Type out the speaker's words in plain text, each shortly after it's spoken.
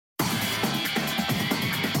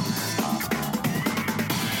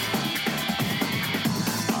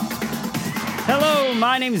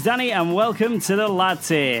my name's Danny and welcome to The Lads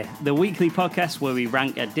Here, the weekly podcast where we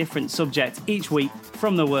rank a different subject each week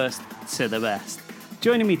from the worst to the best.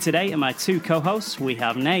 Joining me today are my two co-hosts. We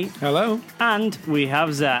have Nate. Hello. And we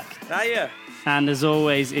have Zach. Hiya. And as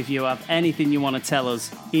always, if you have anything you want to tell us,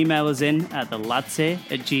 email us in at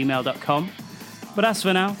theladshere@gmail.com. But as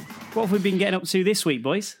for now, what have we been getting up to this week,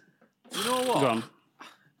 boys? You know what? Go on.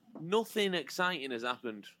 Nothing exciting has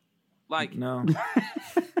happened. Like, No.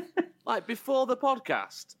 like before the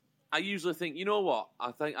podcast, I usually think, you know what?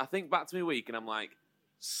 I think back to my week and I'm like,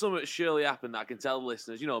 something surely happened that I can tell the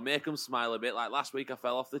listeners, you know, make them smile a bit. Like last week I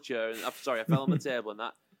fell off the chair, I fell on the table and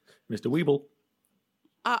that. Mr. Weeble.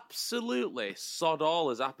 Absolutely sod all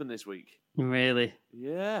has happened this week. Really?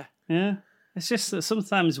 Yeah. Yeah. It's just that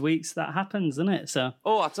sometimes weeks that happens, isn't it? So.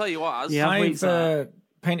 Oh, I'll tell you what. Yeah. I've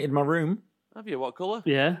painted my room. Have you? What colour?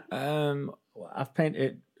 Yeah. I've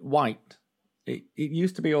painted white. It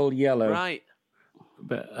used to be all yellow. Right.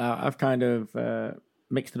 But I've kind of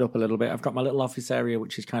mixed it up a little bit. I've got my little office area,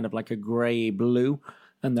 which is kind of like a grey-blue,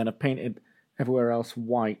 and then I've painted everywhere else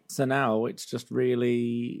white. So now it's just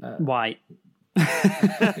really... White.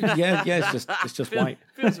 yeah, it's just white.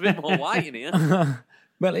 Feels a bit more white in here.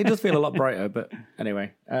 Well, it does feel a lot brighter, but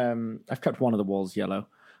anyway, I've kept one of the walls yellow.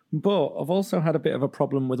 But I've also had a bit of a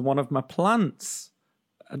problem with one of my plants.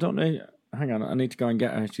 I don't know. Hang on, I need to go and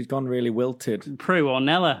get her. She's gone really wilted. Prue or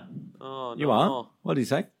Nella? Oh, no. You are? What did he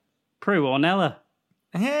say? Prue or Nella?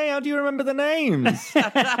 Hey, how do you remember the names?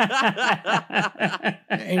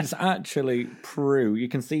 It's actually Prue. You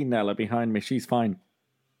can see Nella behind me. She's fine.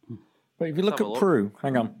 But if you look at Prue,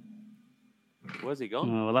 hang on. Where's he gone?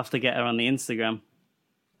 Oh, we'll have to get her on the Instagram.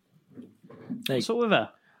 Hey. What's up with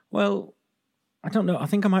her? Well, I don't know. I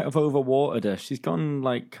think I might have overwatered her. She's gone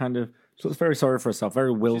like kind of... She looks very sorry for herself.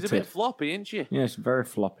 Very wilted. She's a bit floppy, isn't she? Yeah, she's very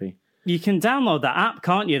floppy. You can download that app,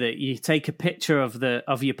 can't you? That you take a picture of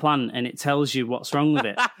your plant and it tells you what's wrong with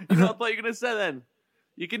it. You know what I thought you were going to say then?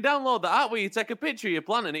 You can download the app where you take a picture of your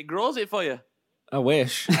plant and it grows it for you. I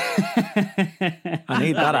wish. I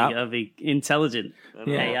need that app. That'd be intelligent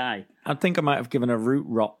AI. I think I might have given a root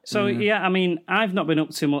rot. So, yeah, I mean, I've not been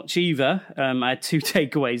up to much either. I had 2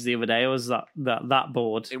 takeaways the other day. I was that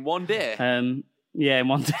bored. In one day? Yeah, in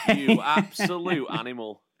one day. You absolute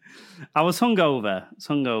animal. I was hungover.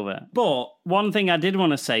 But one thing I did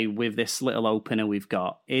want to say with this little opener we've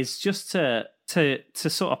got is just to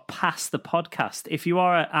sort of pass the podcast. If you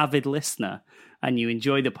are an avid listener and you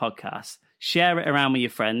enjoy the podcast, share it around with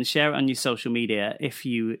your friends, share it on your social media if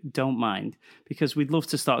you don't mind, because we'd love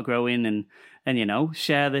to start growing and you know,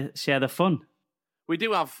 share the fun. We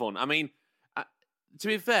do have fun. I mean, to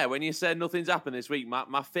be fair, when you said nothing's happened this week,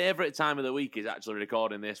 my favourite time of the week is actually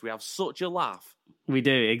recording this. We have such a laugh. We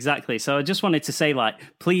do, exactly. So I just wanted to say, like,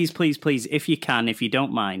 please, if you can, if you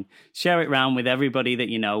don't mind, share it around with everybody that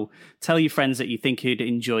you know. Tell your friends that you think who'd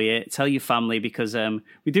enjoy it. Tell your family, because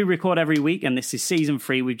we do record every week, and this is season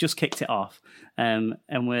 3. We've just kicked it off, and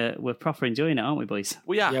we're proper enjoying it, aren't we, boys?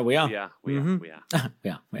 We are. Yeah, we are. We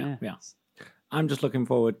are. Yeah. I'm just looking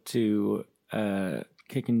forward to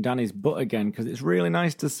kicking Danny's butt again, because it's really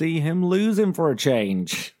nice to see him losing for a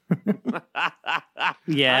change.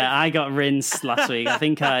 Yeah, I got rinsed last week. I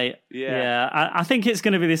think I think it's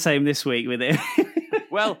going to be the same this week with it.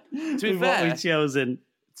 Well, to be fair, fair, what we've chosen.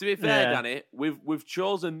 To be fair, Danny, we've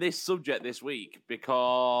chosen this subject this week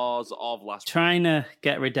because of last week. Trying to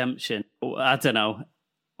get redemption. I don't know.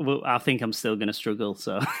 Well, I think I'm still going to struggle,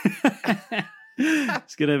 so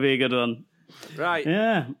it's going to be a good one. Right.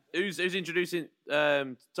 Yeah. Who's introducing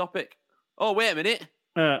topic? Oh, wait a minute.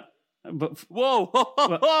 But Whoa!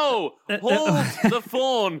 Hold the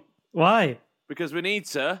phone. Why? Because we need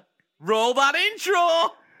to roll that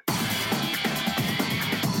intro.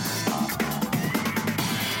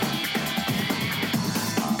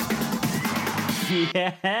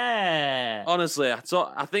 Yeah. Honestly, I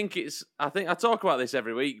talk about this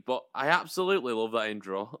every week, but I absolutely love that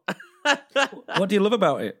intro. What do you love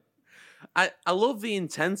about it? I love the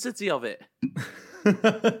intensity of it.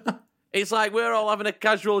 It's like we're all having a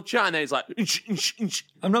casual chat, and it's like...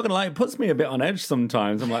 I'm not going to lie, it puts me a bit on edge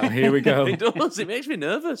sometimes. I'm like, oh, here we go. It does. It makes me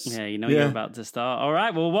nervous. Yeah, you know you're about to start. All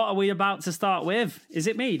right, well, what are we about to start with? Is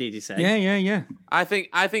it me, did you say? Yeah. I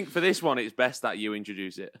think for this one, it's best that you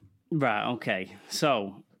introduce it. Right, okay.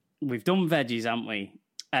 So, we've done veggies, haven't we?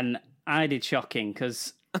 And I did shocking,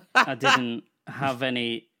 because I didn't have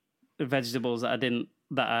any vegetables that I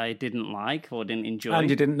didn't like or didn't enjoy. And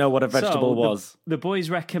you didn't know what a vegetable was. The boys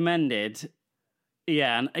recommended...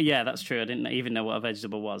 Yeah, that's true. I didn't even know what a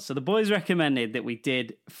vegetable was. So the boys recommended that we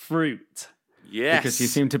did fruit. Yes. Because you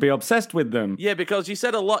seem to be obsessed with them. Yeah, because you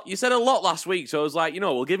said a lot. You said a lot last week, so I was like,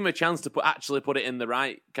 we'll give him a chance to actually put it in the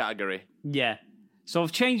right category. Yeah. So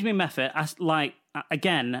I've changed my method. I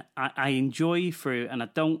enjoy fruit, and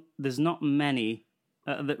there's not many.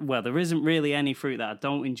 There isn't really any fruit that I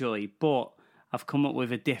don't enjoy, but I've come up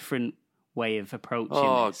with a different way of approaching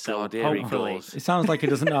it. So God, here he hopefully, goes. It sounds like he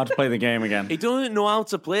doesn't know how to play the game again. He doesn't know how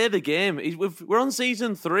to play the game. We're on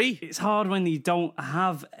season 3. it's hard when you don't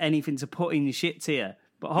have anything to put in your shit tier.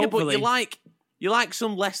 But Yeah, hopefully, but you like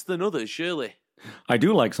some less than others, surely. I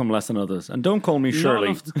do like some less than others. And don't call me not Shirley.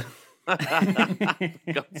 enough to-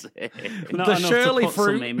 God's sake. not The enough Shirley to put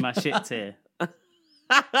fruit. some in my shit tier.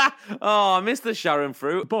 Oh, I missed the Sharon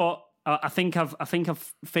fruit. But I think I've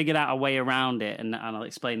figured out a way around it, and I'll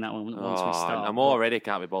explain that once we start. I'm already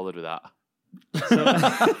can't be bothered with that.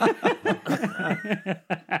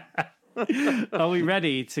 Are we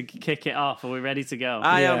ready to kick it off? Are we ready to go?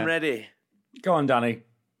 I Yeah. am ready. Go on, Danny.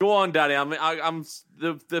 Go on, Daddy. I'm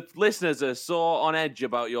the listeners are so on edge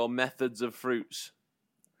about your methods of fruits.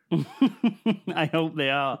 I hope they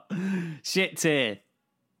are. Shit tier.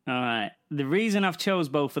 All right. The reason I've chose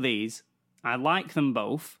both of these, I like them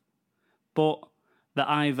both, but they're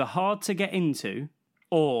either hard to get into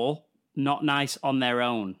or not nice on their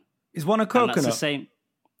own. Is one a And that's the coconut? same.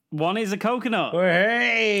 One is a coconut. Oh,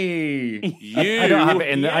 hey! You I don't have it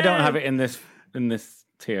in. I don't yeah. have it in this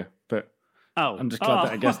tier, but Oh, I'm just glad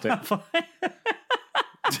that I guessed it.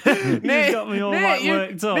 You got me all like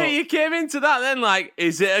worked up. Nate, you came into that then like,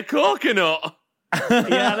 is it a coconut?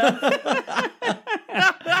 Yeah,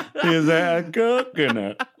 Is that a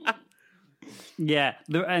coconut? yeah.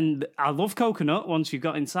 And I love coconut once you've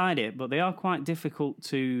got inside it, but they are quite difficult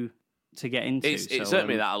to get into. It hurt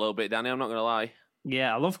me that a little bit, Danny. I'm not going to lie.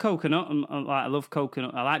 Yeah, I love coconut. I love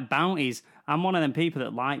coconut. I like bounties. I'm one of them people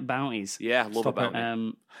that like bounties. Yeah, love Stop about it.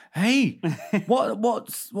 it. Hey,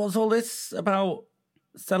 what's all this about?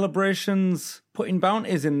 Celebrations putting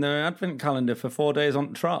bounties in the advent calendar for 4 days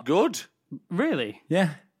on trot. Good. Really?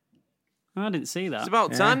 Yeah. I didn't see It's that.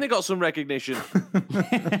 about time they got some recognition.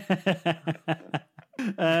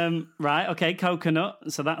 Right, okay, coconut.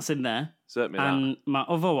 So that's in there. Certainly that. And my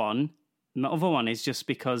other one is just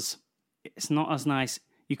because it's not as nice.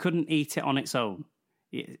 You couldn't eat it on its own.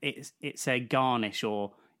 It's a garnish,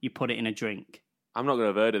 or you put it in a drink. I'm not going to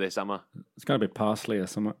have heard of this, am I? It's got to be parsley or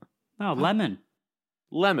something. Oh, lemon.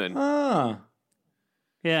 Lemon. Ah.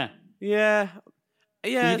 Yeah. Yeah.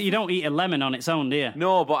 Yeah. You don't eat a lemon on its own, do you?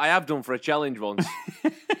 No, but I have done for a challenge once.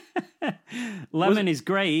 Lemon is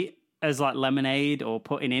great as like lemonade, or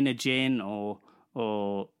putting in a gin, or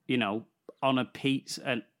on a pizza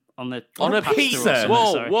and on a On pasta or a something,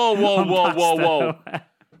 Whoa, sorry. whoa, whoa, On whoa, whoa, pasta. whoa.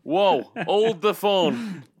 Whoa, hold the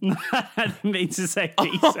phone. I didn't mean to say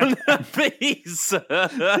pizza. On a pizza.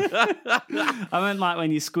 I meant like when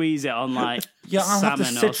you squeeze it on like Yeah, I'll have the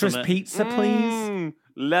salmon or citrus something. pizza, please.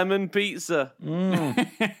 Lemon pizza. You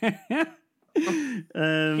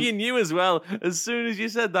knew as well. As soon as you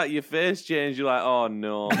said that, your face changed. You're like, oh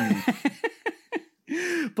no.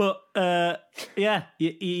 But yeah,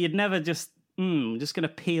 you'd never just just gonna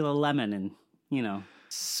peel a lemon and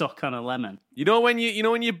suck on a lemon. You know when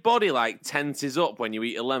your body like tenses up when you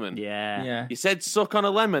eat a lemon? Yeah, Yeah. You said suck on a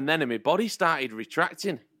lemon, then and my body started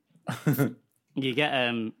retracting. You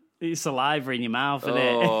get saliva in your mouth, and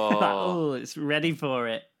it Oh. it's ready for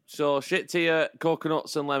it. So shit to you,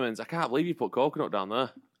 coconuts and lemons. I can't believe you put coconut down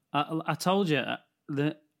there. I told you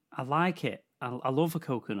that I like it. I love a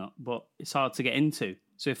coconut, but it's hard to get into.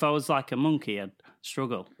 So if I was like a monkey, I'd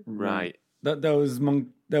struggle. Right. Those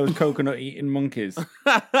coconut eating monkeys. Or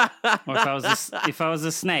if I was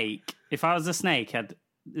a snake,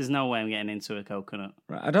 there's no way I'm getting into a coconut.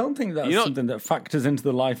 Right, I don't think that's You're not- something that factors into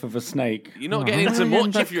the life of a snake. You're not getting I'm into gonna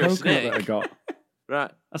much get if you're a that coconut snake. that I got.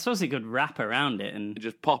 Right. I suppose it could wrap around it and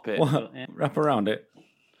Just pop it. What? Yeah. Wrap around it.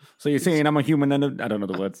 So you're saying I'm a human and I don't know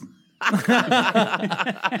the words.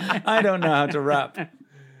 I don't know how to rap.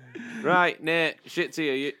 Right, Nate, shit to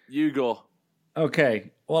you. You go.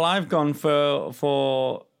 Okay. Well, I've gone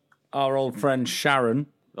for our old friend Sharon.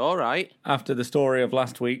 All right. After the story of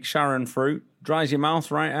last week, Sharon fruit dries your mouth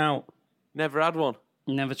right out. Never had one.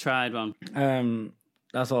 never tried one.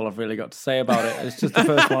 That's all I've really got to say about it. It's just the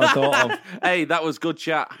first one I thought of. Hey, that was good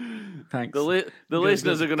chat. Thanks. The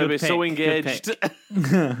listeners are going to be good so pick, good engaged.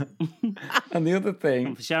 And the other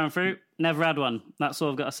thing, For Sharon fruit, never had one. That's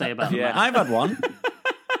all I've got to say about Yeah. that. I've had one.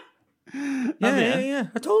 Have you? yeah.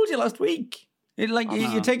 I told you last week.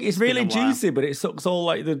 You take it's really been a while. juicy, but it sucks all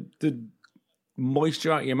like the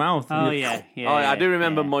moisture out of your mouth. Oh You- yeah, yeah. Oh, yeah, I do yeah,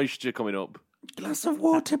 remember yeah. moisture coming up. Glass of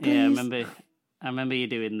water, please. Yeah, I remember you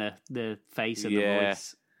doing the face and Yeah. the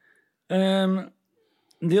voice.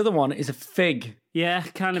 The other one is a fig. Yeah,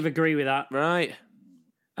 kind of agree with that. Right.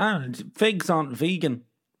 And figs aren't vegan.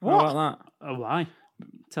 What about that? Oh, why?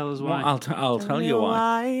 Tell us why. Well, I'll tell you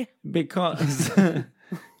why. Because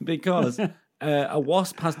a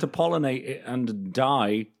wasp has to pollinate it and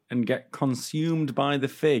die and get consumed by the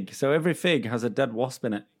fig. So every fig has a dead wasp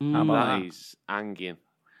in it. How about That that? is hanging.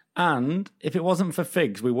 And if it wasn't for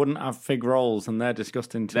figs, we wouldn't have fig rolls, and they're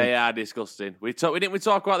disgusting too. They are disgusting. We didn't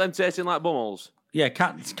talk about them tasting like bumholes? Yeah,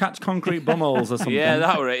 cats concrete bumholes or something. Yeah,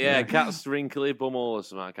 that were it. Yeah, cat's wrinkly bumhole or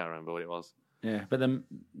something. I can't remember what it was. Yeah, but then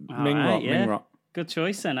All Ming right, rot, yeah. Ming rot. Good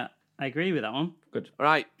choice, then. I agree with that one. Good. All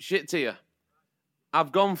right, shit to you.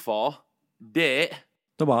 I've gone for date.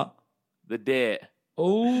 The what? The date.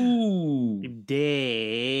 Oh.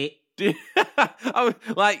 Date.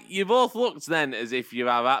 Like, you both looked then as if you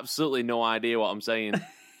have absolutely no idea what I'm saying.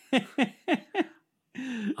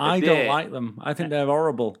 I don't like them. I think they're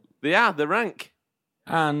horrible. They're rank.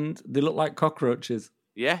 And they look like cockroaches.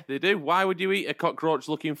 Yeah, they do. Why would you eat a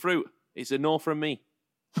cockroach-looking fruit? It's a no from me.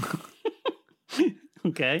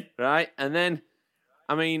 Okay. Right? And then,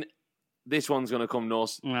 I mean, this one's going to come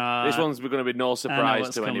this one's going to be no surprise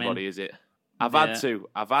what's to coming. anybody, is it? I've Yeah.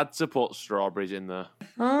 had to put strawberries in there.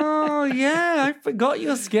 Oh, yeah. I forgot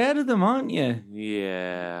you're scared of them, aren't you?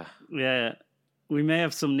 Yeah. Yeah. We may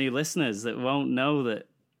have some new listeners that won't know that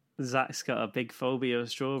Zach's got a big phobia of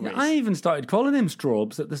strawberries. I even started calling him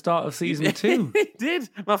Straubs at the start of season 2. It did.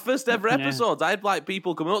 My first ever episodes, I had like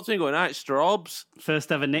people coming up to me going, "All right, Straubs."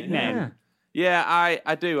 First ever nickname. Yeah. Yeah,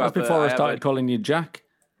 I do. That's before I started calling you Jack.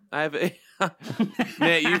 I have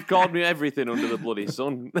mate, you've called me everything under the bloody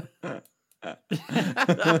sun.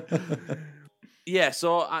 Yeah,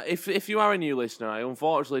 so if you are a new listener, I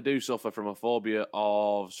unfortunately do suffer from a phobia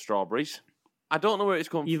of strawberries. I don't know where it's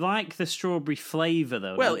come from. You like the strawberry flavour,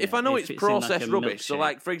 though. Well, don't if you? I know it's in, processed a rubbish, so milkshake.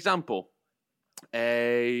 like, for example,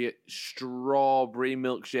 a strawberry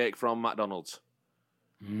milkshake from McDonald's.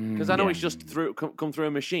 Because I know it's just come through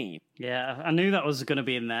a machine. Yeah, I knew that was going to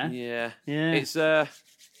be in there. Yeah. Yeah. It's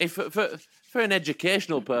if for an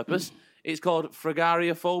educational purpose, it's called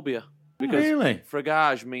fragariophobia. Because Really?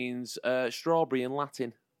 fragage means strawberry in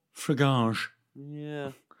Latin. Fragage.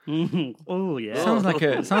 Yeah. Oh, yeah.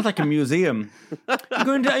 Sounds like a museum. Are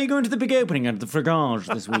you going to the big opening at the Fragage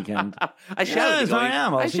this weekend? I shall Yes, be going, I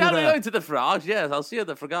am. I'll I see you shall be there. going to the fragage. Yes, I'll see you at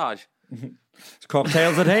the fragage. It's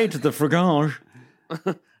cocktails at 8 at the Fragage.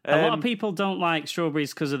 A lot of people don't like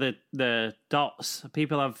strawberries because of the dots.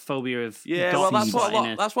 People have phobia of Yeah, dots. well,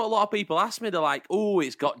 in it. that's what a lot of people ask me. They're like, "Oh,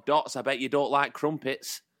 it's got dots. I bet you don't like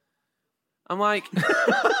crumpets." I'm like, but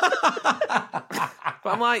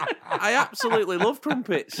I'm like, I absolutely love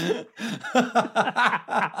crumpets.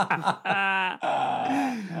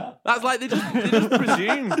 That's like they just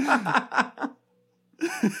presume.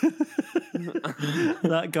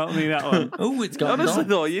 That got me, that one. Oh, it's got Honestly, dots.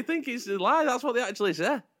 though, you think it's a lie? That's what they actually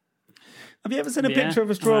say. Have you ever seen a Yeah, picture of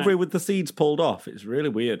a strawberry right. with the seeds pulled off? It's really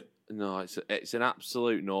weird. No, it's an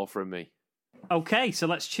absolute no from me. Okay, so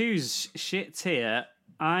let's choose shit here.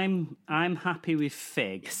 I'm happy with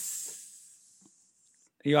figs.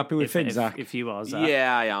 Are you happy with figs, Zach? If you are, Zach.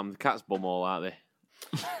 Yeah, I am. The cat's bumhole, aren't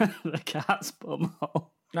they? The cat's bumhole.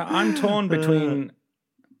 Now, I'm torn between...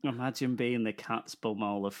 Imagine being the cat's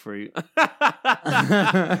bumhole of fruit.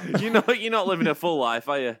 You're not living a full life,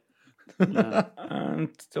 are you?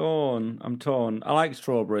 I'm torn. I like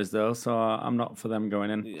strawberries, though, so I'm not for them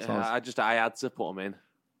going in. So Yeah, I had to put them in.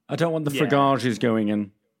 I don't want the Yeah. fragages going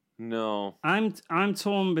in. No. I'm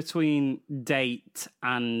torn between date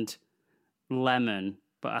and lemon,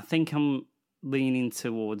 but I think I'm leaning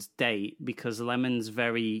towards date because lemon's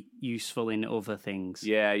very useful in other things.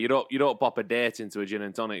 Yeah, you don't pop a date into a gin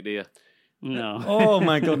and tonic, do you? No. Oh,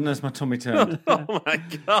 my goodness, my tummy turned. Oh my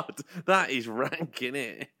god, that is rank,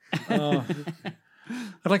 innit? Oh.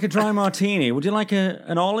 I'd like a dry martini. Would you like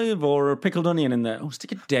an olive or a pickled onion in there? Oh,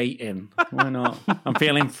 stick a date in. Why not? I'm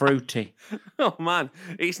feeling fruity. Oh man,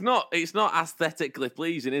 it's not aesthetically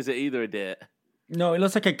pleasing, is it? Either a date. No, it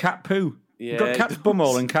looks like a cat poo. Yeah, You've got it cat's does.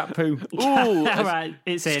 bumhole and cat poo. Ooh, All right,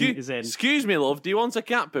 it's in. excuse, It's in. excuse me, love. Do you want a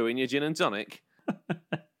cat poo in your gin and tonic?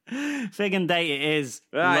 Fig and date it is.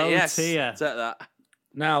 Right, Low yes. tier. Take that.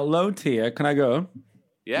 Now, low tier, can I go?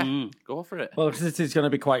 Yeah, go for it. Well, this is going to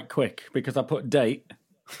be quite quick because I put date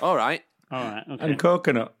All right. All right. Okay. and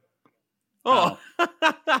coconut. Oh, why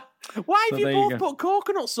have So you there you both go. put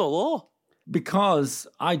coconut so low? Because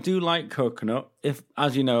I do like coconut, if,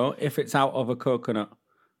 as you know, if it's out of a coconut.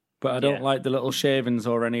 But I don't Yeah. like the little shavings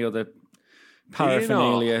or any other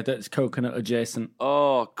paraphernalia that's coconut adjacent.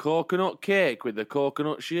 Oh, coconut cake with the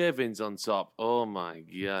coconut shavings on top. Oh my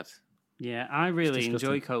god. Yeah, I really disgusting.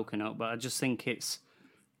 enjoy coconut, but I just think it's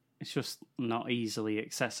just not easily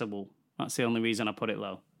accessible. That's the only reason I put it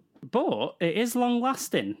low. But it is long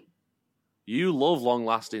lasting. You love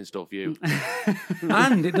long-lasting stuff, you.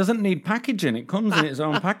 And it doesn't need packaging. It comes in its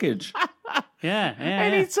own package. Yeah.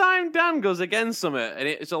 Anytime Dan goes against something and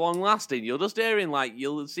it's a long-lasting, you'll just hear him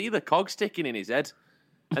you'll see the cogs ticking in his head.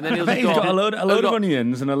 And then I he'll bet just he's go, got a load of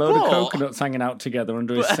onions and a load of But- coconuts hanging out together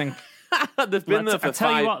under his sink. They've been there for I tell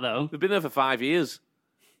 5 you what, though. They've been there for 5 years.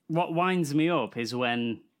 What winds me up is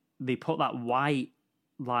when they put that white,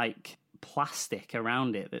 plastic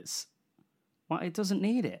around it that's... Well, it doesn't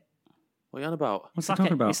need it. What are you on about? What's he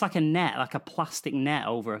talking about? It's like a net, like a plastic net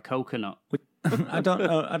over a coconut. I don't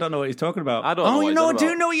know what he's talking about. I don't know Oh, what you he's know, on I do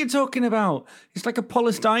about. know what you're talking about. It's like a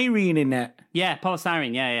polystyrene in it. Yeah,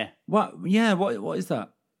 polystyrene, yeah. What? Yeah, what is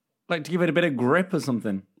that? Like to give it a bit of grip or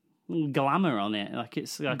something. Glamour on it. Like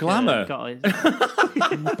it's like Glamour? It's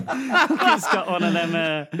got one of them...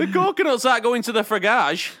 The coconuts aren't going to the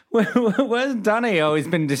fragage. Where's Danny? Oh, he's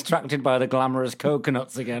been distracted by the glamorous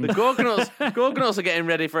coconuts again. The coconuts are getting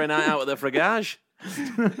ready for a night out at the fragage.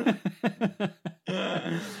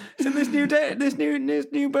 It's in this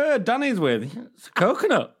new bird Danny's with. It's a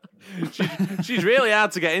coconut. She's really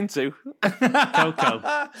hard to get into.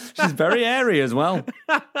 Cocoa. She's very airy as well.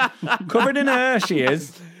 Covered in hair, she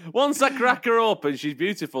is. Once I crack her open, she's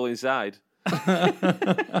beautiful inside.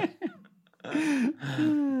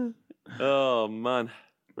 Oh, man.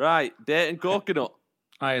 Right, date and coconut.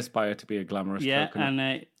 I aspire to be a glamorous Yeah, coconut.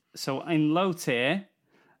 and so in low tier,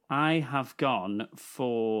 I have gone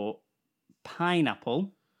for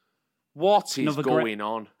pineapple. What is Another going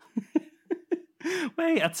on?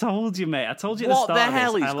 Wait, I told you, mate. I told you at the What start the of this,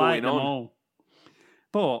 hell is I like going them on? all.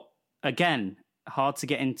 But, again, hard to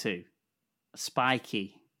get into.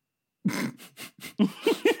 Spiky.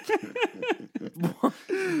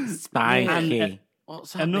 Spiky.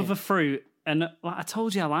 What's happening? Another fruit. And I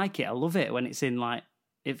told you I like it. I love it when it's in,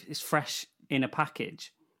 if it's fresh in a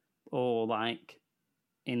package. Or,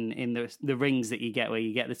 in the rings that you get where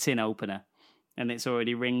you get the tin opener. And it's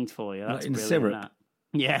already ringed for you. That's in brilliant, syrup? that.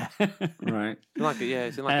 Yeah. Right.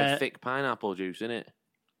 It's in a thick pineapple juice, isn't it?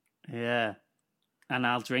 Yeah. And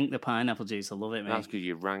I'll drink the pineapple juice. I love it, mate. That's because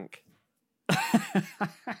you're rank.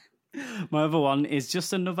 My other one is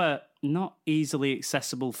just another not easily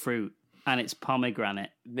accessible fruit, and it's pomegranate.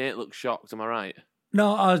 Nate looks shocked, am I right?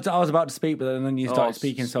 No, I was about to speak, but then you started Oh,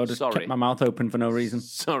 speaking, so I just sorry. kept my mouth open for no reason.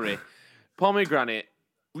 Sorry. Pomegranate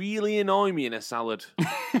really annoy me in a salad.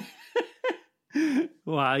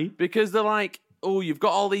 Why? Because they're you've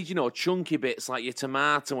got all these, chunky bits like your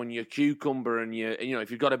tomato and your cucumber and if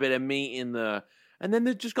you've got a bit of meat in there. And then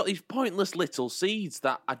they've just got these pointless little seeds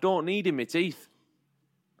that I don't need in my teeth.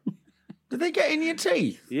 Did they get in your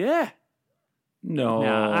teeth? Yeah. No.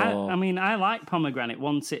 Yeah, I like pomegranate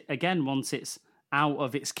once it's out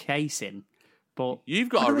of its casing. But You've I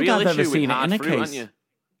got a don't think real I've ever issue with seen it hard in a fruit, case. haven't you?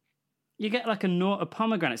 you get like a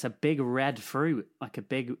pomegranate's a big red fruit, like a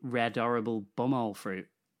big red horrible bumhole fruit.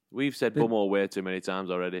 We've said bumhole way too many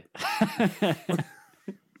times already.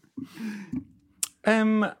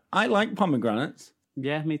 I like pomegranates.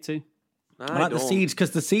 Yeah, me too. I like the seeds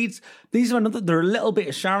because the seeds, they're a little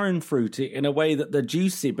bit Sharon fruity in a way that they're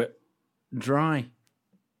juicy but dry.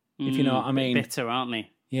 If you know what I mean. Bitter, aren't they?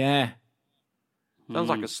 Yeah. Sounds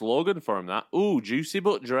like a slogan for him, that. Ooh, juicy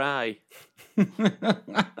but dry.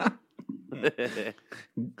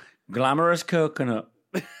 Glamorous coconut.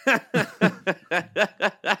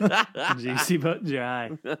 Juicy but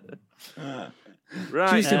dry. Right.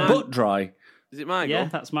 Juicy but dry. Is it my Yeah, go?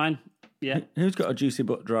 that's mine. Yeah. Who's got a juicy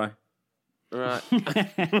but dry? Right.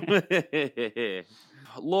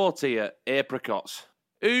 Low tier, apricots.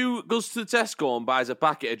 Who goes to Tesco and buys a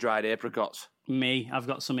packet of dried apricots? Me. I've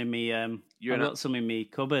got some in me. I've got some in me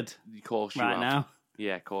cupboard Of course you right have. now.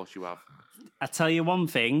 Yeah, of course you have. I tell you one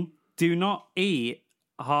thing: do not eat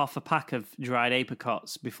half a pack of dried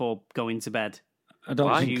apricots before going to bed. I don't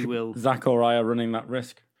Why? think You will. Zach or I are running that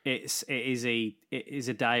risk. It is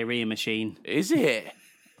a diarrhea machine. Is it?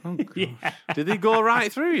 Oh, God. Yeah. Did they go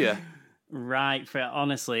right through you? Right. For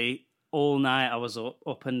honestly, all night I was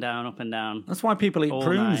up and down, up and down. That's why people eat All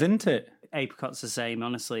prunes, night. isn't it? Apricots the same.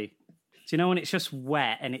 Honestly, do you know when it's just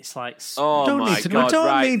wet and it's like? Oh don't my need to, god! we don't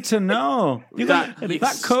right. need to know. That-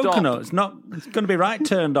 That stop. coconut, it's going to be right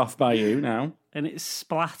turned off by you now. And it's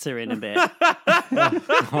splattering a bit.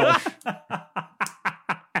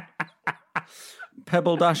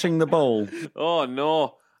 Pebble dashing the bowl. Oh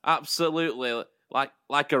no! Absolutely,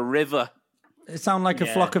 like a river. It sounds like a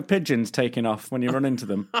Yeah. flock of pigeons taking off when you run into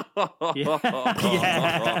them. Yeah.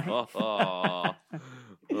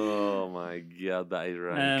 Oh my god, that is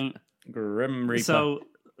right. Grim Reaper.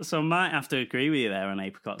 So I might have to agree with you there on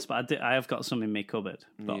apricots, but I have got some in my cupboard.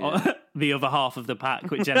 But Yeah. the other half of the pack,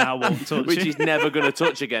 which I now won't touch. Which he's never going to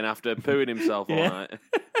touch again after pooing himself all Yeah. night.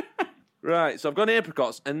 Right, so I've gone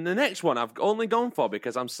apricots. And the next one I've only gone for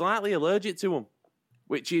because I'm slightly allergic to them,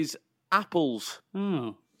 which is apples.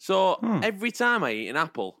 Oh. So every time I eat an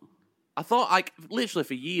apple, I thought, like, literally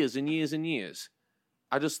for years and years and years,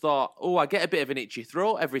 I just thought, oh, I get a bit of an itchy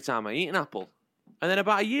throat every time I eat an apple. And then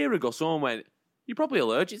about a year ago, someone went, you're probably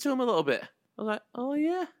allergic to them a little bit. I was like, oh,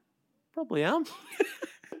 yeah, probably am.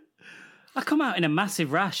 I come out in a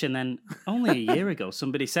massive rash, and then only a year ago,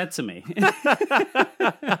 somebody said to me,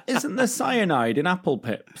 Isn't there cyanide in apple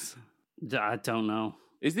pips? I don't know.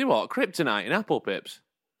 Is there what? Kryptonite in apple pips?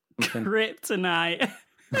 Kryptonite.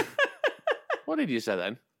 What did you say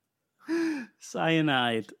then?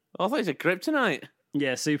 Cyanide. Oh, I thought you said kryptonite.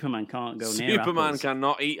 Yeah, Superman can't go near Superman apples.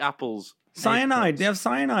 cannot eat apples. Cyanide. They have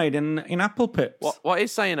cyanide in apple pips. What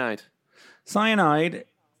is cyanide? Cyanide.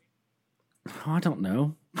 I don't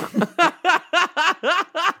know.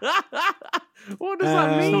 What does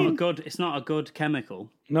that It's mean? not a good. It's not a good chemical.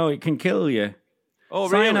 No, it can kill you. Oh,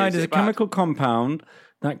 really? Cyanide is it a bad? chemical compound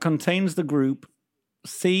that contains the group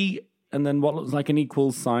C and then what looks like an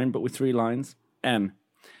equals sign, but with 3 lines, N.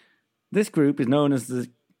 This group is known as the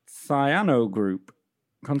cyano group.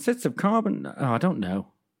 Consists of carbon... Oh, I don't know.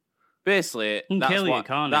 Basically, Can that's kill you, why,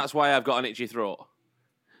 can't it? that's why I've got an itchy throat.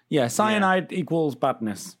 Yeah, cyanide equals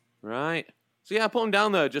badness. Right. So yeah, I put him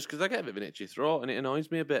down there just because I get a bit of an itchy throat and it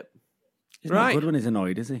annoys me a bit. He's Right. not good when he's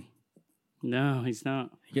annoyed, is he? No, he's not.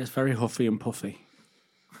 He gets very huffy and puffy.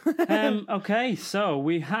 Okay, so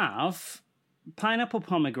we have pineapple,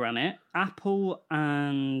 pomegranate, apple,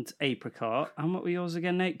 and apricot. And what were yours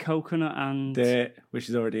again, Nate? Coconut and Date, which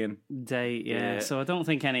is already in. date. Yeah. Yeah. So I don't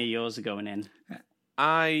think any of yours are going in.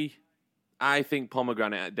 I think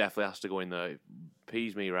pomegranate definitely has to go in there. It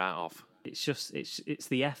pees me right off. It's just it's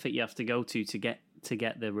the effort you have to go to get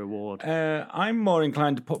the reward. I'm more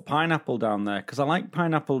inclined to put pineapple down there because I like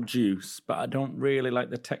pineapple juice, but I don't really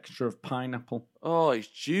like the texture of pineapple. Oh, it's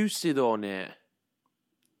juicy though, Nate.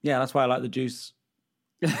 Yeah, that's why I like the juice,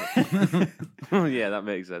 Yeah, that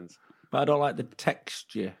makes sense. but I don't like the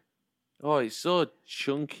texture. Oh, it's so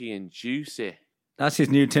chunky and juicy. That's his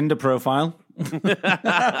new Tinder profile.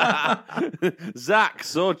 Zach,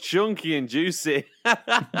 so chunky and juicy.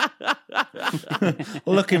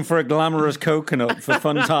 Looking for a glamorous coconut for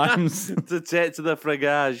fun times. To take to the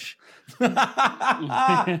frigage.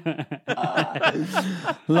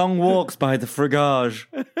 Long walks by the frigage.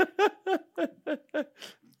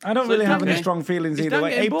 I don't really have any Dan strong feelings is either Dan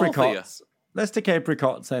way. getting both of you? Apricots. Let's take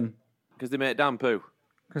apricots in. Because they make damn poo.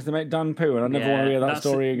 Because they make Dan poo, and I never want to hear that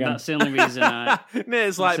story again. That's the only reason I.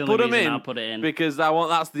 Nate's like, the put only them reason in. I'll put it in. Because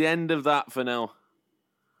that's the end of that for now.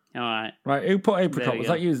 All right, Right, who put apricot? we Was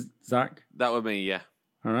go. that you, Zach? That would me, yeah.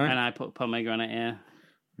 All right. and I put pomegranate here.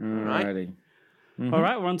 right. Alrighty. All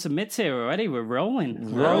right, we're on to mids here already. We're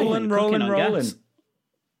rolling, Rolling, cooking on rolling. gas.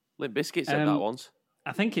 Limp Bizkit said that once.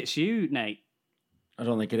 I think it's you, Nate. I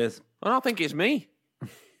don't think it is. I don't think it's me.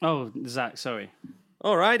 Oh, Zach, sorry.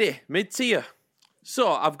 Alrighty, mid-tier.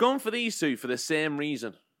 So, I've gone for these two for the same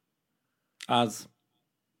reason As.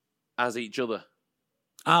 as each other.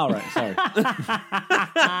 All right, sorry.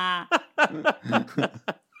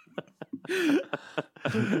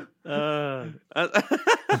 I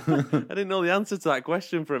didn't know the answer to that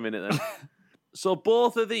question for a minute then. So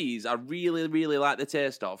both of these I really, really like the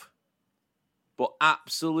taste of, but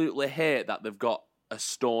absolutely hate that they've got a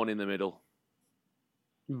stone in the middle.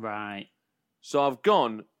 Right. So I've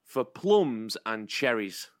gone for plums and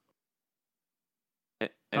cherries. Oh,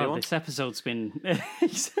 Anyone? this episode's been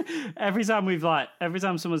every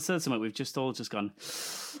time someone said something, we've just all just gone.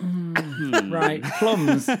 Right,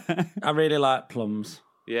 plums. I really like plums.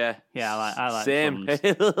 Yeah. Yeah, I like Same.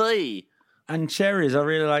 plums. And cherries, I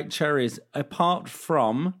really like cherries. Apart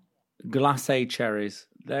from glacé cherries,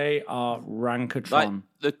 they are Like rankatron.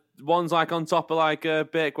 the ones like on top of like a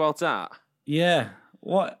Bakewell tart. Yeah,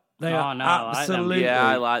 what they Oh, are no, I like them. absolutely. Yeah,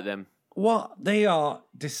 I like them. What they are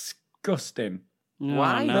disgusting. No,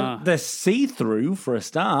 Why? no. They're see-through for a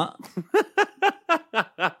start.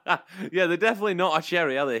 Yeah, they're definitely not a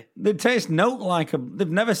cherry, are they? They taste note like they've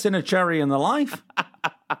never seen a cherry in their life.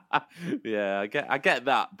 Yeah, I get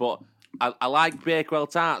that, but I like Bakewell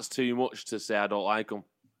tarts too much to say I don't like them.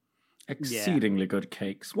 Exceedingly good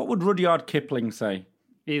cakes. What would Rudyard Kipling say?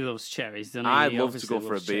 He loves cherries, doesn't he? I'd He love to obviously go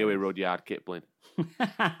for a loves beer with cherries. Rudyard Kipling.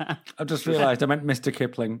 I've just realised I meant Mr.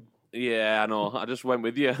 Kipling. Yeah, I know. I just went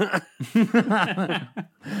with you. It's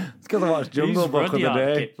because I watched Jungle Who's Book Rudyard the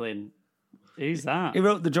other day. Kipling? Who's that? He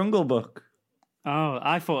wrote the Jungle Book. Oh,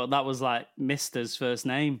 I thought that was like Mister's first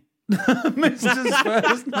name. Mister's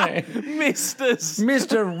first name. Misters.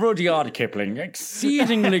 Mr. Rudyard Kipling.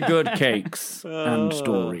 Exceedingly good cakes and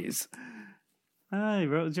stories. Ah, he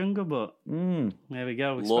wrote Jungle Book. There we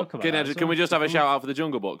go. We Look, spoke about that. can we just have a shout out for the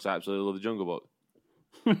Jungle Books? I absolutely love the Jungle Book.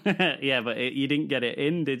 Yeah, but you didn't get it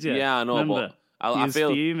in, did you? Yeah, I know, Remember? but He I was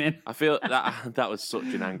feel fuming. that was such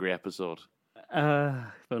an angry episode.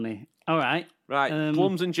 Funny. All right. Right,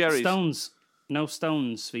 plums and cherries. Stones. No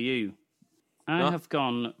stones for you. I have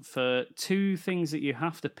gone for 2 things that you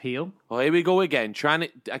have to peel. Oh, here we go again. I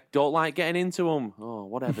don't like getting into them. Oh,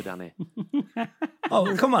 whatever, Danny.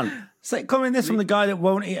 Oh, come on. Coming this from the guy that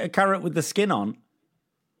won't eat a carrot with the skin on.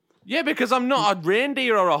 Yeah, because I'm not a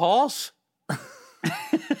reindeer or a horse.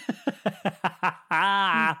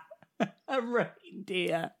 A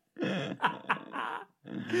reindeer. Where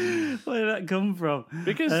did that come from?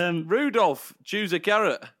 Because Rudolph chews a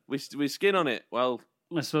carrot with skin on it. Well,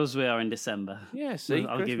 I suppose we are in December. yeah, see,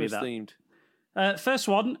 I'll Christmas give you that. themed. First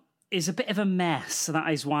one is a bit of a mess.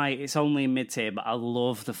 That is why it's only in mid-tier, but I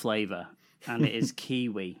love the flavour. And it is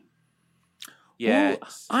kiwi. Yeah. Oh,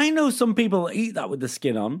 I know some people that eat that with the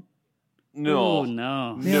skin on. No. Oh,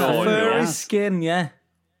 no. No, Furry no. skin, yeah.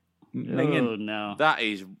 Oh, Minging. no. That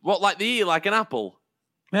is like they eat like an apple.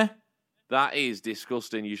 Yeah. That is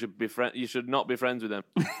disgusting. You should You should not be friends with them.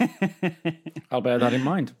 I'll bear that in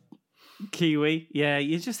mind. Kiwi. Yeah,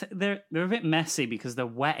 they're a bit messy because they're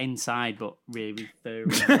wet inside, but really furry.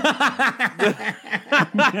 the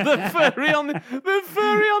furry on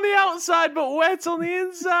the outside, but wet on the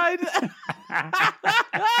inside.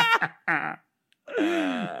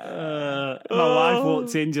 My wife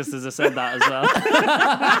walked in just as I said that as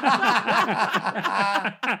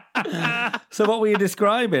well. So what were you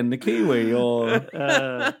describing? The kiwi or... What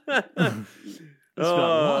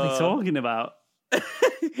are they talking about?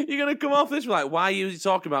 You're going to come off this like, why are you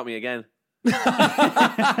talking about me again?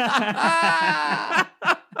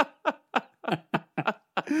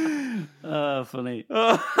 Oh, funny.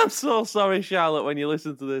 Oh, I'm so sorry, Charlotte, when you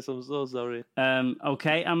listen to this. I'm so sorry.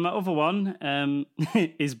 Okay, and my other one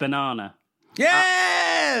is banana.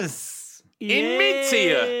 Yes! In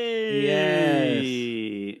mid-tier?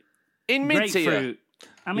 Yes. In mid-tier? Grapefruit.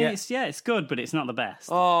 I mean, Yeah. it's good, but it's not the best.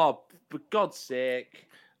 Oh, for God's sake.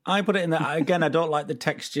 I put it in there. Again, I don't like the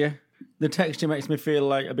texture. The texture makes me feel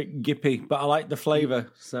like a bit gippy, but I like the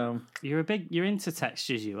flavour, so... You're into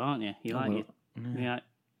textures, aren't you? You like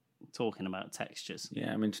talking about textures.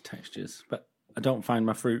 Yeah, I'm into textures, but I don't find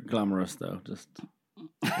my fruit glamorous, though. Just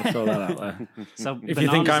I'll throw that out there. So If you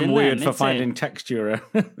think bananas I'm in weird there, for isn't finding it? texture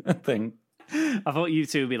a thing. I thought you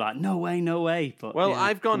two would be like, no way. But Well, yeah,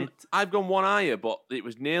 I've gone one higher, but it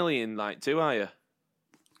was nearly in like 2 higher.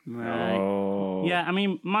 Right. Oh. Yeah, I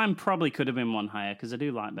mean, mine probably could have been one higher because I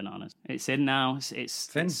do like bananas. It's in now. It's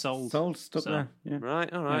sold. Sold, stuck So, there. Yeah.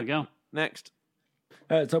 Right, all There right. we go. Next.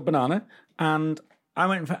 So banana, and I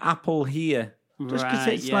went for apple here. Just because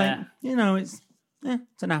Right, it's yeah. like,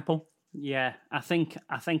 it's an apple. Yeah, I think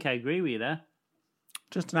I agree with you there.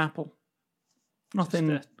 Just an apple.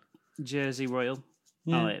 Nothing. Jersey Royal.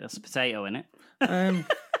 Yeah. Oh, wait, that's a potato in it. What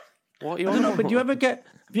are you I on don't know, about? but have you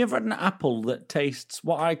ever had an apple that tastes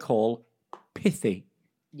what I call pithy?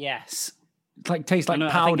 Yes. It's like tastes like I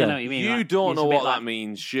think powder. I know what you mean. You like, don't it's know a bit what like- that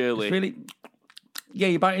means, surely. It's really, yeah,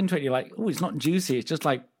 you bite into it, you're like, oh, it's not juicy. It's just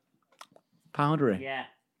like powdery. Yeah.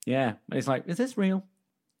 Yeah. And it's like, is this real?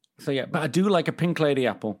 So yeah, but I do like a Pink Lady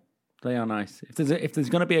apple. They are nice. If there's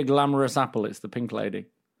going to be a glamorous apple, it's the Pink Lady.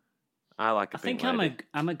 I like a I think pink lady.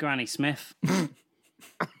 I'm a Granny Smith.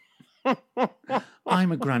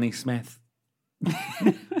 I'm a Granny Smith.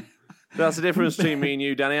 That's the difference between me and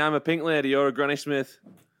you, Danny. I'm a pink lady, you're a Granny Smith.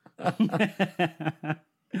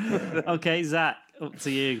 Okay, Zach, up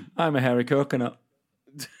to you. I'm a hairy coconut.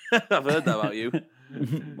 I've heard that about you.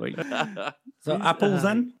 Wait. So apples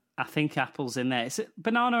then? I think apple's in there.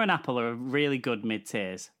 Banana and apple are really good mid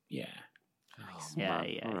tiers. Yeah. Yeah, man.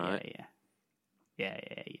 yeah, All right. yeah.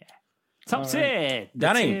 Top tier, the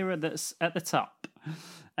Danny. tier that's at the top.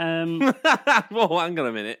 Whoa, hang on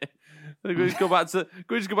a minute. Can we just go back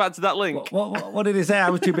to that link? What did he say? I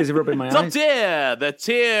was too busy rubbing my Top eyes. tier, the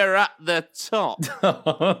tier at the top.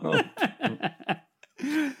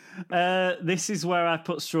 This is where I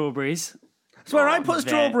put strawberries. That's where I put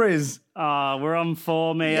strawberries. Oh, we're on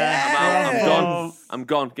form here. Yeah. I'm gone. I'm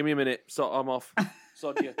gone. Give me a minute. So I'm off.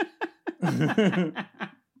 Sod you.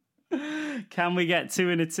 Can we get 2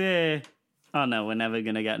 in a tier? Oh no, we're never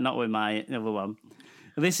gonna get. Not with my other one.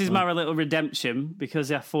 This is my little redemption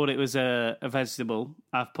because I thought it was a vegetable.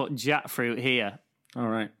 I've put jackfruit here. All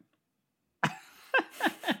right.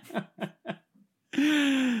 What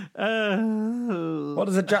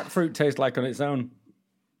does a jackfruit taste like on its own?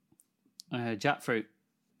 Jackfruit.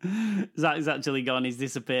 Zach is actually gone. He's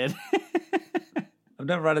disappeared. I've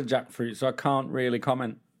never had a jackfruit, so I can't really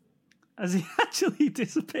comment. Has he actually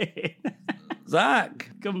disappeared? Zach!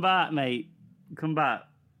 Come back, mate. Come back.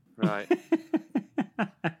 Right.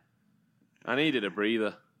 I needed a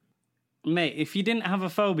breather. Mate, if you didn't have a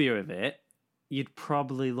phobia of it, you'd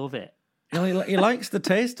probably love it. He likes the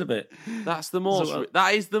taste of it.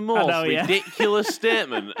 That is the most ridiculous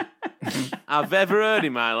statement I've ever heard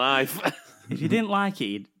in my life. If you didn't like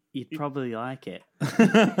it, you'd probably like it.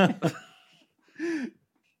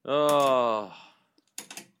 Oh.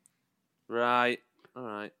 Right. All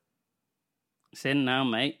right. It's in now,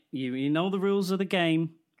 mate. You know the rules of the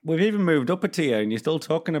game. We've even moved up a tier and you're still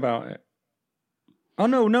talking about it. Oh,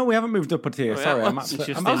 no, we haven't moved up a tier. Sorry, I'm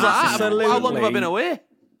absolutely... How long have I been away?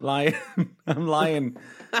 Lying. I'm lying.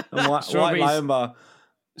 White Lion Bar.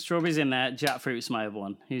 Strawberries in there. Jackfruit's my other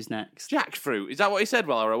one. Who's next? Jackfruit. Is that what he said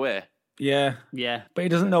while I were away? Yeah. Yeah. But he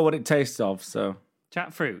doesn't know what it tastes of, so...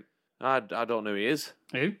 Jackfruit. I don't know who he is.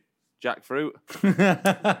 Who? Jackfruit.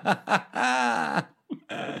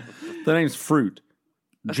 The name's Fruit.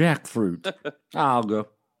 Jackfruit. I'll go.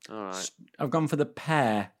 All right. I've gone for the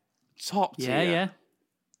pear. Top tier.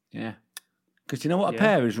 Yeah. Because you know what a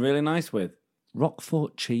pear is really nice with?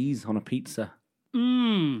 Roquefort cheese on a pizza.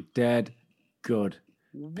 Dead good.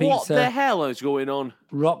 Pizza, What the hell is going on?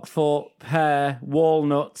 Roquefort, pear,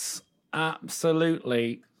 walnuts.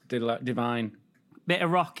 Absolutely divine. Bit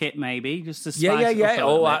of rocket, maybe, just to spice Yeah. it up a Oh,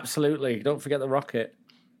 little bit. absolutely. Don't forget the rocket.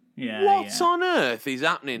 Yeah. What on earth is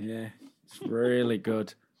happening? Yeah, it's really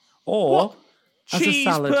good. Or as Cheese,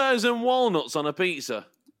 a salad. pears, and walnuts on a pizza.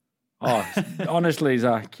 Oh, honestly,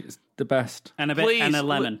 Zach, it's the best. And a bit Please, and a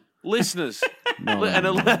lemon. Listeners, No and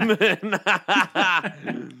a lemon.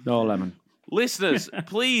 No lemon. Listeners,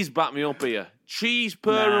 please back me up here. Cheese,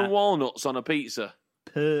 pear, and walnuts on a pizza.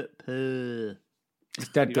 Puh. It's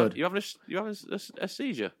dead good. You having a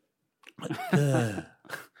seizure?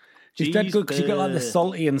 It's dead good because you get like the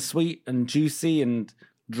salty and sweet and juicy and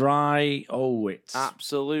dry. Oh, it's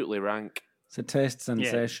Absolutely rank. It's a taste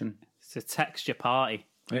sensation. It's a texture party.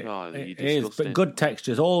 It you're is, disgusting. but good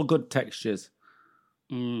textures, all good textures.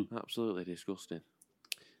 Absolutely disgusting.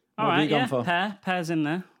 All What have right, you gone for? Pear's in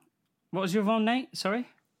there. What was your one, Nate? Sorry?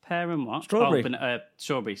 Pear and what? Strawberry.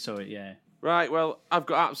 Strawberry, sorry, yeah. Right, well, I've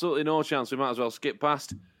got absolutely no chance. We might as well skip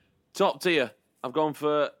past. Top tier. I've gone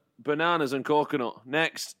for bananas and coconut.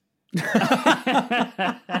 Next.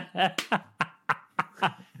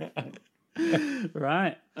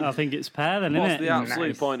 Right. I think it's pear then, What's isn't the it?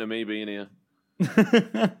 absolute point of me being here?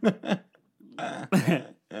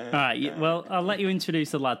 All right, well, I'll let you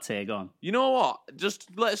introduce the lad tier. Go on. You know what?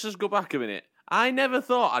 Let's just go back a minute. I never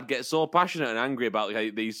thought I'd get so passionate and angry about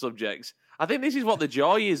these subjects. I think this is what the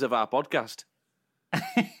joy is of our podcast.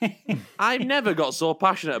 I've never got so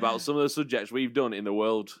passionate about some of the subjects we've done in the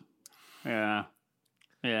world. Yeah.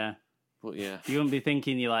 But yeah. You wouldn't be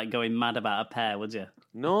thinking you're like going mad about a pear, would you?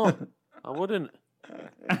 No, I wouldn't.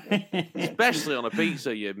 Especially on a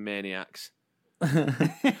pizza, you maniacs.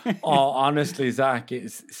 Oh, honestly, Zach,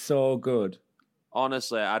 it's so good.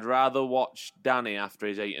 Honestly, I'd rather watch Danny after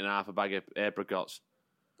he's eaten half a bag of apricots.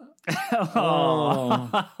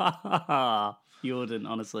 Oh. You wouldn't,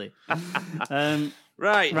 honestly.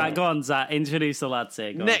 Right, go on, Zach. Introduce the lad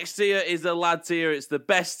tier. Go Next tier is the lad tier. It's the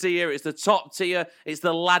best tier. It's the top tier. It's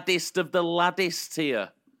the laddest of the laddest tier.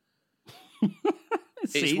 on.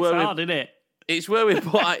 See, it's where hard, isn't it? It's where we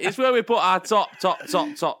put. It's where we put our top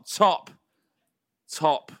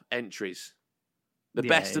entries. The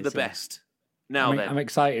best of the best. Now I'm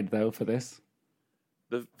excited though for this.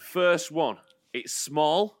 the first one. It's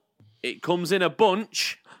small. It comes in a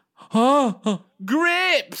bunch. Oh,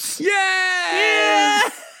 Grapes. yeah!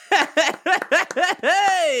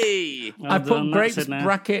 Hey! Well I done, put that's grapes it now.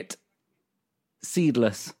 bracket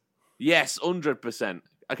seedless. Yes, 100%.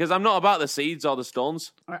 Because I'm not about the seeds or the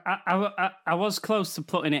stones. I was close to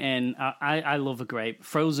putting it in. I love a grape.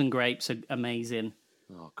 Frozen grapes are amazing.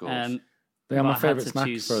 Oh, of course. They are But I my had favourite to snack,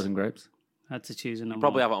 choose- frozen grapes. I had to choose a number.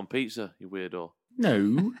 Probably one. have it on pizza, you weirdo.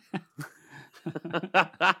 No.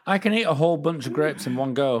 I can eat a whole bunch of grapes in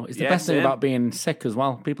one go. It's the Yeah, best thing same. about being sick as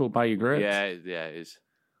well. People buy you grapes. Yeah, it is.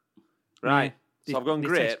 Right. Yeah. So I've gone This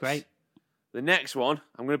grapes. tastes great. The next one,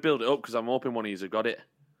 I'm going to build it up because I'm hoping one of you have got it.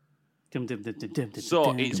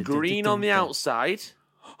 So it's green on the outside.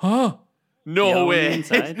 Oh, No Yeah, on the way.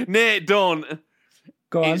 inside. Nate, don't.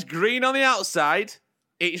 go on. It's green on the outside.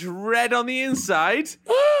 It's red on the inside.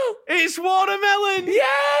 It's watermelon.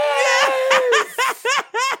 Yes!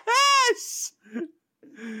 Yes!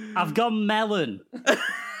 I've gone melon.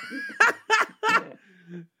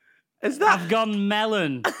 Is that? I've gone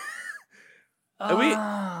melon. Are we?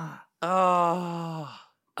 Oh.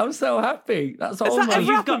 I'm so happy. That's Has all. that ever you've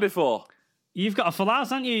happened got- before? You've got a full house,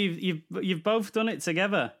 haven't you? You've both done it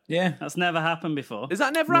together. Yeah. That's never happened before. Has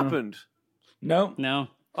that never happened? No, No,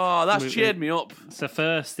 Oh, that's cheered me up. it's a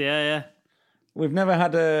first. Yeah. we've never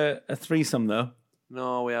had a threesome though.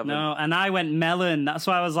 No, we haven't. No, and I went melon. That's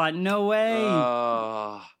why I was like, no way.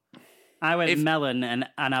 Oh. I went if- melon and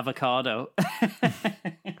avocado.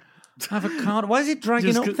 Avocado. Why is it dragging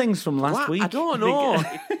Just up go- things from last What? week? I don't know.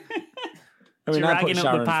 I mean, I put dragging up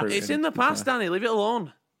the Sharon past. fruit It's in. in the past, Danny. Leave it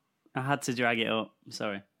alone. I had to drag it up.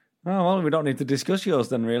 Sorry. Oh well, we don't need to discuss yours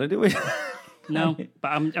then, really, do we? No, but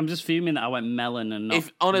I'm just fuming that I went melon and not.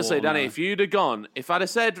 If honestly, Danny, watermelon. if you'd have gone, if I'd have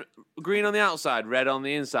said green on the outside, red on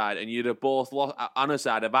the inside, and you'd have both lost,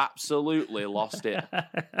 honestly, I'd have absolutely lost it.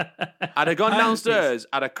 I'd have gone downstairs,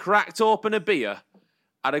 I'd have cracked open a beer,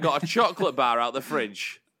 I'd have got a chocolate bar out the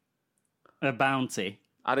fridge. A bounty.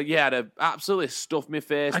 I'd have absolutely stuffed my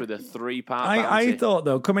face with a 3-part I bounty. thought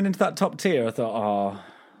though, coming into that top tier, I thought, oh,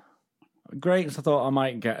 grapes. I thought I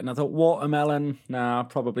might get, and I thought watermelon. Nah,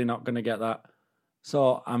 probably not going to get that.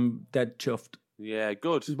 So I'm dead chuffed. Yeah,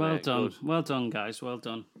 good. Well mate, done. good. Well done, guys. Well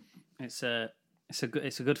done. It's a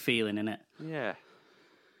good feeling, isn't it? Yeah.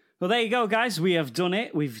 Well, there you go, guys. We have done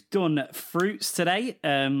it. We've done fruits today.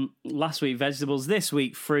 Last week, vegetables. This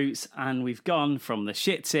week, fruits. And we've gone from the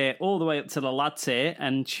shit tier all the way up to the lad tier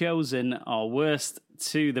and chosen our worst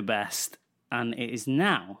to the best. And it is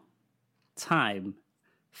now time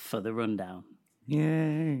for the rundown.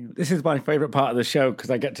 Yay! This is my favourite part of the show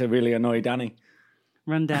because I get to really annoy Danny.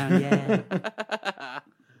 Rundown, yeah.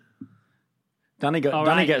 Danny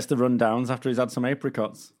right. gets the rundowns after he's had some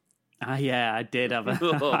apricots. Yeah, I did have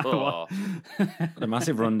a A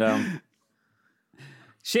massive rundown.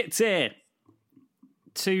 shit tier.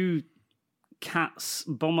 2 cats,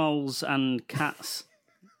 bumholes, and cats.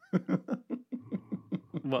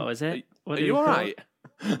 What was it? What Are did you he all call right?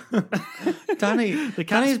 Danny, cat's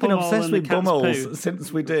Danny's been bumhole obsessed and the with cat's bumholes poo.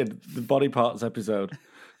 since we did the body parts episode.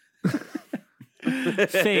 it?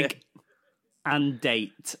 Fig and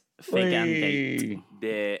date. Fig and date.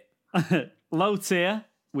 Yeah. Low tier,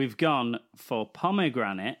 we've gone for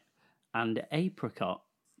pomegranate and apricot.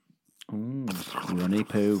 Runny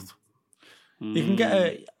poo. You can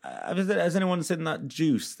get has anyone seen that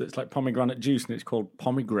juice that's like pomegranate juice and it's called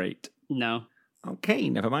pomegranate? No. Okay,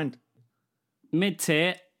 never mind. Mid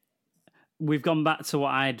tier, we've gone back to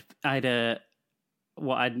what I'd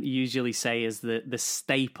usually say is the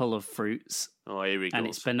staple of fruits, Oh, here he goes. and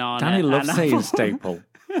it's banana. Danny loves and saying apple. staple.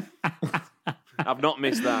 I've not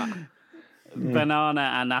missed that. Banana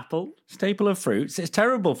and apple. Staple of fruits. It's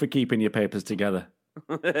terrible for keeping your papers together.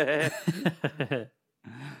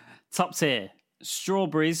 Top tier,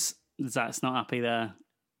 strawberries. Zach's not happy there.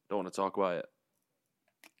 Don't want to talk about it.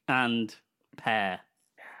 And pear.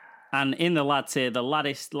 And in the lad tier, the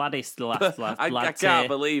laddest lad I tier. can't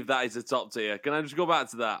believe that is the top tier. Can I just go back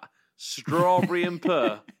to that? Strawberry and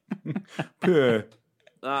pear. Purr.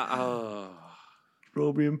 Oh.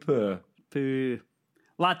 Strawberry and purr. Poo.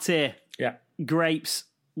 Lad tier, Yeah. grapes,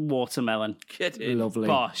 watermelon. Get in. Lovely.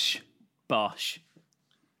 Bosh.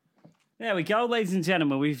 There we go, ladies and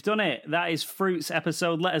gentlemen. We've done it. That is Fruits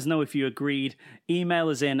episode. Let us know if you agreed. Email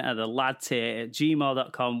us in at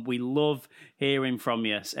theladtier@gmail.com. We love hearing from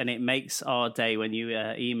you, and it makes our day when you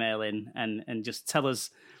email in and just tell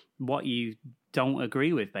us what you don't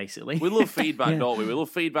agree with, basically. We love feedback, don't we? We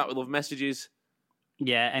love feedback. We love messages.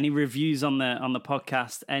 Yeah, any reviews on the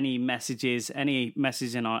podcast, any message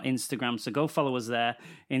in our Instagram. So go follow us there.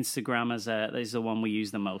 Instagram is the one we use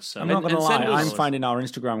the most. So I'm not going to and lie, send us- I'm finding our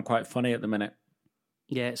Instagram quite funny at the minute.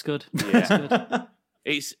 yeah, it's good. Yeah.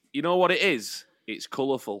 It's, you know what it is? It's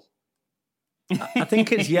colourful. I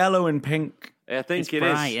think it's yellow and pink. I think It's it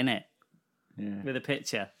bright, is. isn't it? Yeah. With a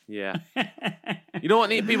picture. Yeah. You know what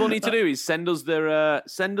people need to do is send us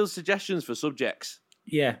suggestions for subjects.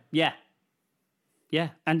 Yeah. Yeah. Yeah.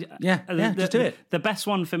 And just do it. The best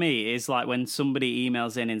one for me is like when somebody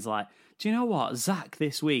emails in and is like, do you know what? Zach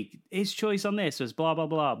this week, his choice on this was blah, blah,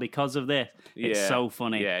 blah because of this. It's Yeah. so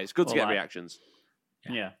funny. Yeah, it's good to Or get like- reactions.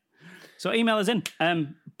 Yeah. So email us in.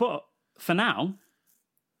 But for now,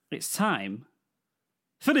 it's time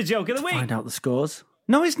for the joke of the week. Find out the scores.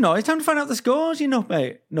 No, it's not. It's time to find out the scores, you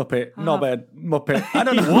knobhead. Knobhead. Muppet. I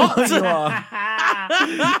don't know what you are.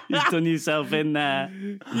 You've done yourself in there.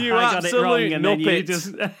 You I got it wrong, absolute and then you nuppet.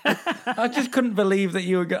 just. I just couldn't believe that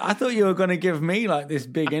you were. I thought you were going to give me like this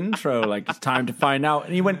big intro, like it's time to find out.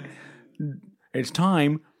 And you went, it's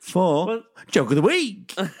time for Well- Joke of the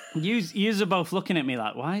Week. Yous are both looking at me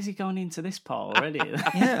like, why is he going into this part already?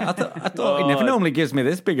 Yeah, I thought he never normally gives me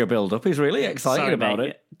this bigger build-up. He's really excited Sorry, about mate.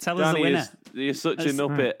 it. Tell us the Danny, winner. you're such a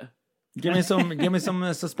nuppet. Give me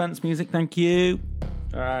some suspense music, thank you.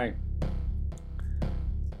 All right.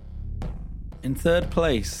 In third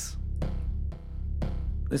place,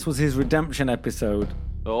 this was his redemption episode,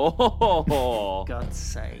 Oh, God's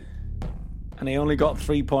sake. and he only got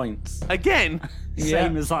 3 points. again.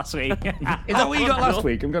 Same as last week. Is that what you got last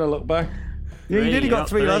week? I'm going to look back. Yeah, you Three, did. You you got got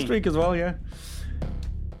 3 last three. week as well, yeah.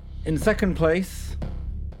 In second place,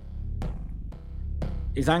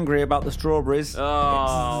 he's angry about the strawberries.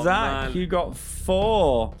 Oh, Zach, man. you got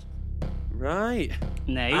 4. Right.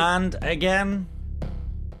 Nate, And again,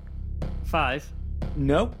 5,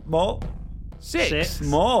 nope, more. 6.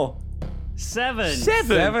 More. 7.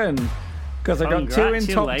 7. Because I got 2 in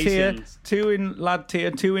top tier, Congratulations. 2 in lad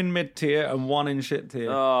tier, 2 in mid tier, and 1 in shit tier.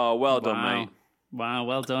 Oh, well done, Wow. mate. Wow,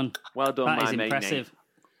 well done. Well done, That my is mate. impressive.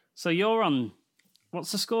 So you're on.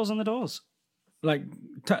 What's the scores on the doors? Like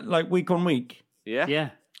week on week. Nate. Yeah.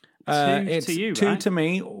 Yeah. 2 It's to you, 2 right? to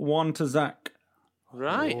me, 1 to Zach.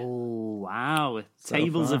 Right. Oh, wow.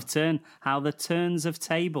 Tables far. have turned. How the turns have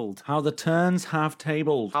tabled. How the turns have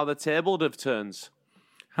tabled. How the table of turns.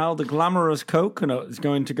 How the glamorous coconut is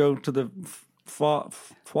going to go to the foie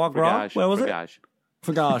gras. Frigage. Where was Frigage. it?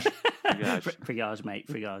 Frigage. Frigage. Frigage, mate.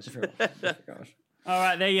 Frigage. All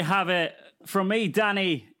right, there you have it. From me,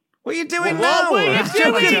 Danny. What are you doing What now? were you It's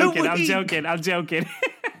doing? I'm joking.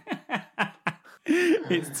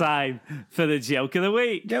 It's time for the joke of the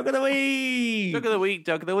week. Joke of the week. Joke of the week.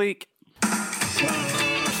 Joke of the week.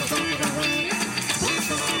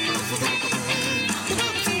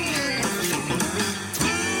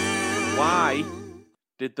 Why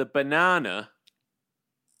did the banana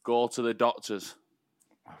go to the doctors?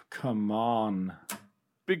 Come on.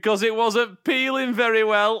 Because it wasn't peeling very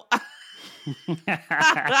well. Have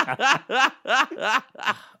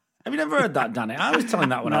you never heard that, Danny? I was telling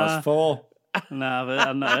that when I was 4. No, but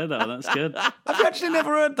I've not heard that one. That's good. Have you actually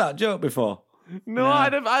never heard that joke before? No,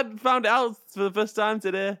 I'd found it out for the first time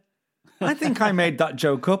today. I think I made that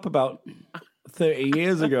joke up about 30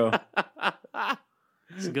 years ago.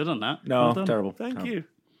 It's good on that. No, Well done. terrible. Thank Terrible. you.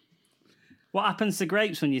 What happens to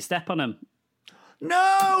grapes when you step on them?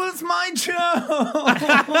 No, it's my joke.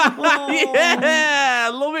 Yeah, I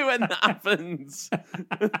love it when that happens.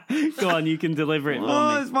 Go on, you can deliver it for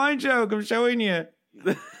Oh, me. it's my joke. I'm showing you.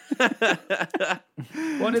 What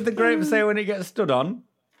did the grape say when it gets stood on?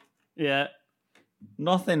 Yeah.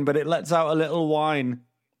 Nothing, but it lets out a little whine.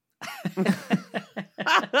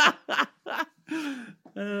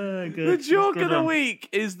 Good. The joke Good of the one. week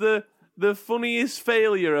is the funniest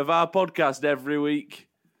failure of our podcast every week.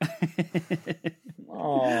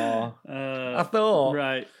 Oh, I thought.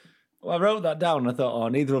 Right. Well, I wrote that down. I thought, oh,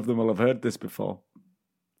 neither of them will have heard this before.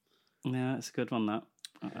 Yeah, it's a good one, that.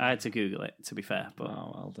 I had to Google it, to be fair. But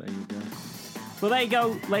Oh, well, there you go. well, there you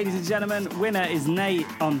go, ladies and gentlemen. Winner is Nate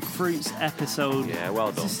on Fruits episode. Yeah, well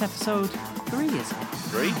Is done. this episode 3, is it?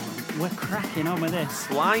 3. We're cracking on with this.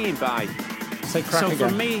 Flying by. Say crack So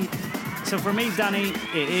again. for me, Danny,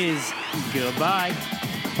 it is goodbye.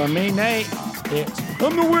 For me, Nate, it's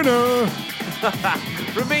I'm the winner.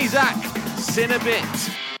 From me, Zach, sin a bit.